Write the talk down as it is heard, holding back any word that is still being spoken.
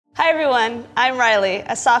Hi everyone, I'm Rylee,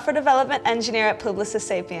 a software development engineer at Publicis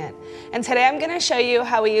Sapient, and today I'm going to show you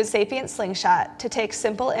how we use Sapient Slingshot to take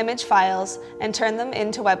simple image files and turn them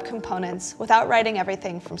into web components without writing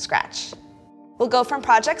everything from scratch. We'll go from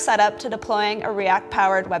project setup to deploying a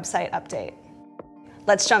React-powered website update.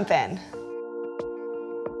 Let's jump in.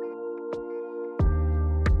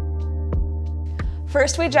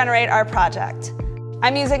 First, we generate our project.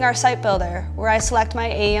 I'm using our site builder, where I select my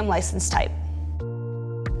AEM license type.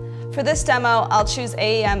 For this demo, I'll choose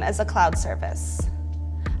AEM as a cloud service.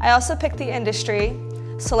 I also pick the industry,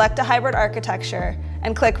 select a hybrid architecture,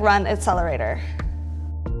 and click Run Accelerator.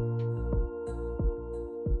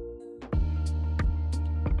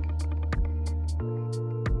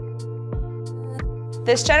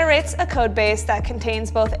 This generates a code base that contains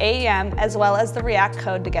both AEM as well as the React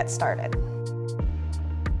code to get started.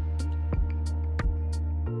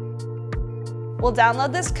 We'll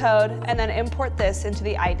download this code and then import this into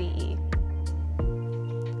the IDE.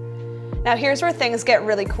 Now here's where things get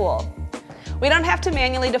really cool. We don't have to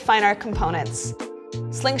manually define our components.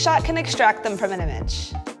 Slingshot can extract them from an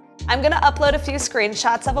image. I'm going to upload a few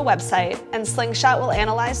screenshots of a website, and Slingshot will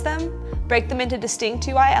analyze them, break them into distinct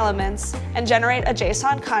UI elements, and generate a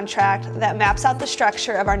JSON contract that maps out the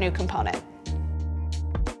structure of our new component.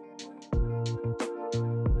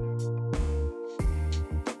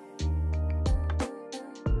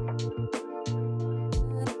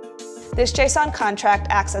 This JSON contract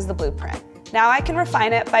acts as the blueprint. Now I can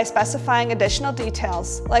refine it by specifying additional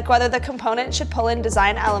details, like whether the component should pull in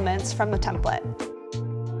design elements from the template.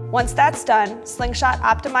 Once that's done, Slingshot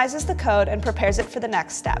optimizes the code and prepares it for the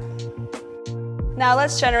next step. Now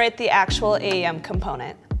let's generate the actual AEM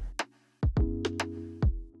component.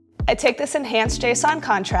 I take this enhanced JSON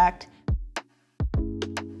contract,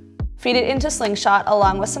 feed it into Slingshot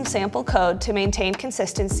along with some sample code to maintain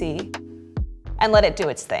consistency, and let it do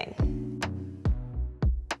its thing.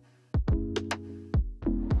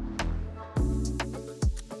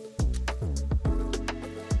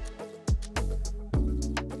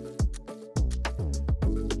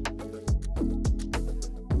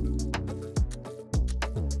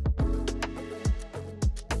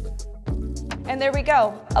 And there we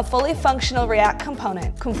go, a fully functional React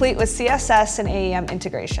component, complete with CSS and AEM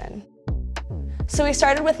integration. So we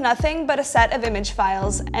started with nothing but a set of image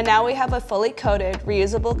files, and now we have a fully coded,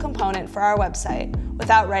 reusable component for our website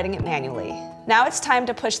without writing it manually. Now it's time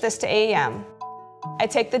to push this to AEM. I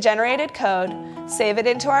take the generated code, save it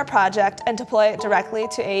into our project, and deploy it directly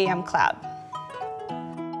to AEM Cloud.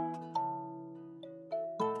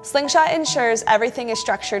 Slingshot ensures everything is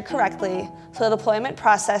structured correctly, so the deployment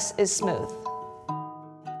process is smooth.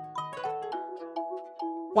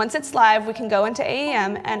 Once it's live, we can go into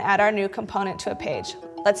AEM and add our new component to a page.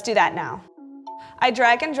 Let's do that now. I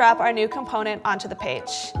drag and drop our new component onto the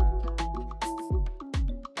page.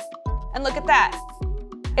 And look at that.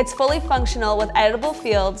 It's fully functional with editable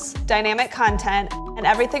fields, dynamic content, and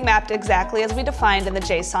everything mapped exactly as we defined in the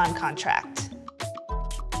JSON contract.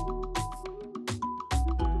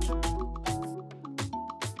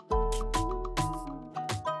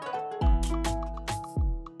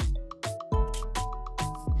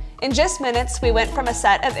 In just minutes, we went from a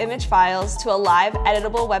set of image files to a live,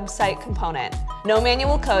 editable website component. No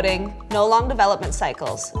manual coding, no long development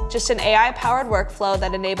cycles, just an AI-powered workflow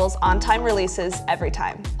that enables on-time releases every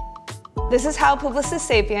time. This is how Publicis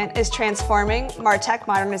Sapient is transforming MarTech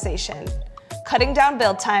modernization, cutting down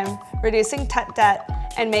build time, reducing tech debt,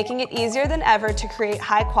 and making it easier than ever to create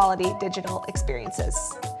high-quality digital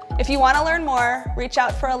experiences. If you want to learn more, reach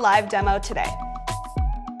out for a live demo today.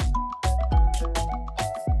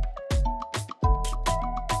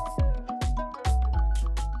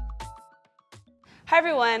 Hi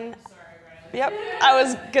everyone. Sorry, Rylee. Yep, I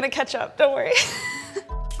was gonna catch up, don't worry.